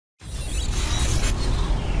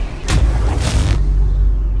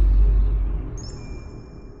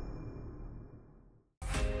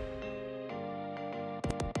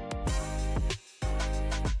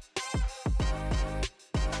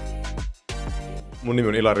Mun nimi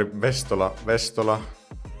on Ilari Vestola.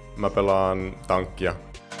 Mä pelaan tankkia.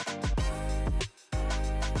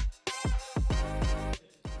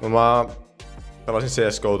 No mä pelasin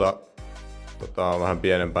CSGOta vähän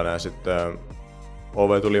pienempänä ja sitten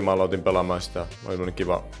OW tuli, mä aloitin pelaamaan sitä. Mä olin semmonen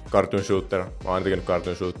kiva cartoon shooter. Mä oon aina tekenyt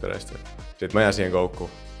cartoon shootereista. Sitten mä jäin siihen koukkuun.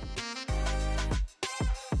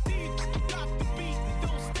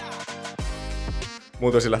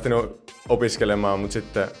 Muuten olisin lähtenyt opiskelemaan, mutta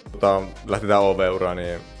sitten lähti tää OW-ura,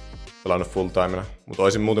 niin pelannut full timena. Mutta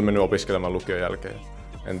olisin muuten mennyt opiskelemaan lukion jälkeen.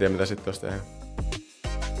 En tiedä mitä sitten olisi tehnyt.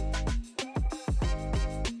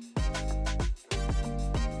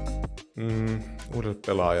 Uudelle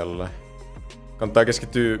pelaajalle. Kannattaa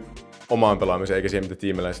keskittyä omaan pelaamiseen eikä siihen mitä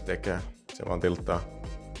tiimiläiset tekee. Se vaan tilttaa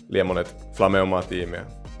liian monet flame omaa tiimiä.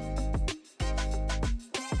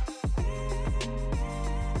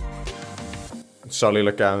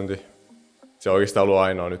 Salilla käynti. Se on oikeastaan ollut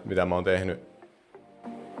ainoa nyt mitä mä oon tehnyt.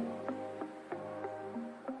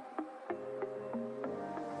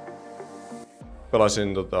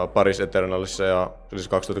 Pelasin Paris Eternalissa ja se oli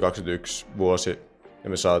 2021 vuosi ja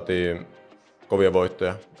me saatiin kovia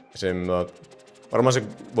voittoja. Varmaan se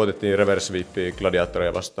voitettiin reverse sweepia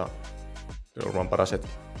gladiatoreja vastaan. Se on varmaan paras hetki.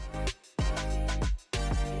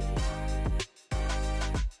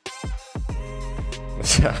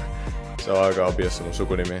 Se on aika obvious mun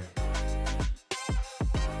sukunimi.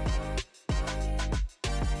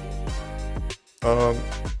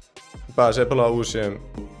 Pääsee pelaamaan uusien.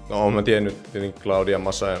 No, mä tiennyt Claudia,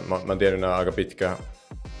 Massa ja mä tiennyt nää aika pitkään.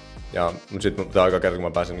 Mut sit tää on aika kerta kun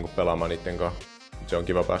mä pääsen pelaamaan niitten kanssa. Se on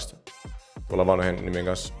kiva päästä tuolla vanhojen nimien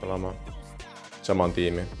kanssa pelaamaan saman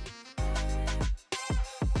tiimiin.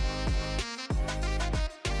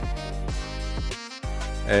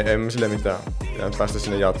 Ei me sille mitään. Pitää päästä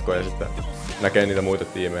sinne jatkoon ja sitten näkee niitä muita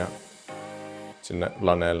tiimejä sinne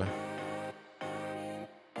laneelle.